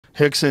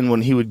Rickson,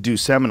 when he would do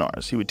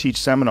seminars, he would teach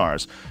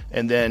seminars,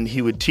 and then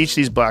he would teach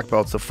these black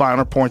belts the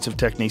finer points of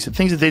techniques and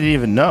things that they didn't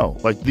even know.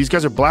 Like, these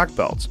guys are black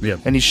belts,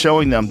 and he's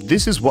showing them,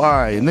 this is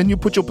why, and then you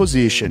put your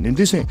position, and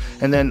this, and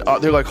then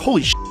they're like,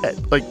 holy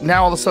shit. Like,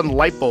 now all of a sudden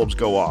light bulbs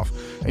go off,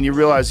 and you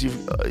realize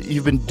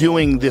you've been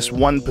doing this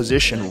one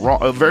position wrong,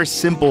 a very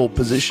simple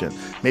position.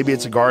 Maybe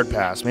it's a guard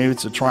pass, maybe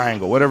it's a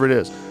triangle, whatever it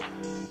is.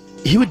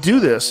 He would do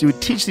this, he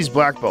would teach these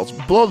black belts,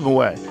 blow them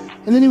away.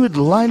 And then he would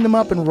line them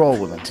up and roll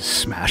with them. Just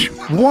smash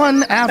them.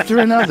 One after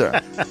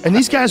another. And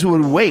these guys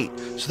would wait.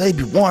 So they'd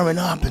be warming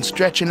up and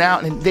stretching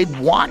out, and they'd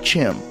watch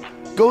him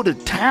go to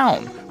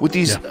town with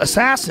these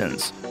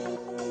assassins.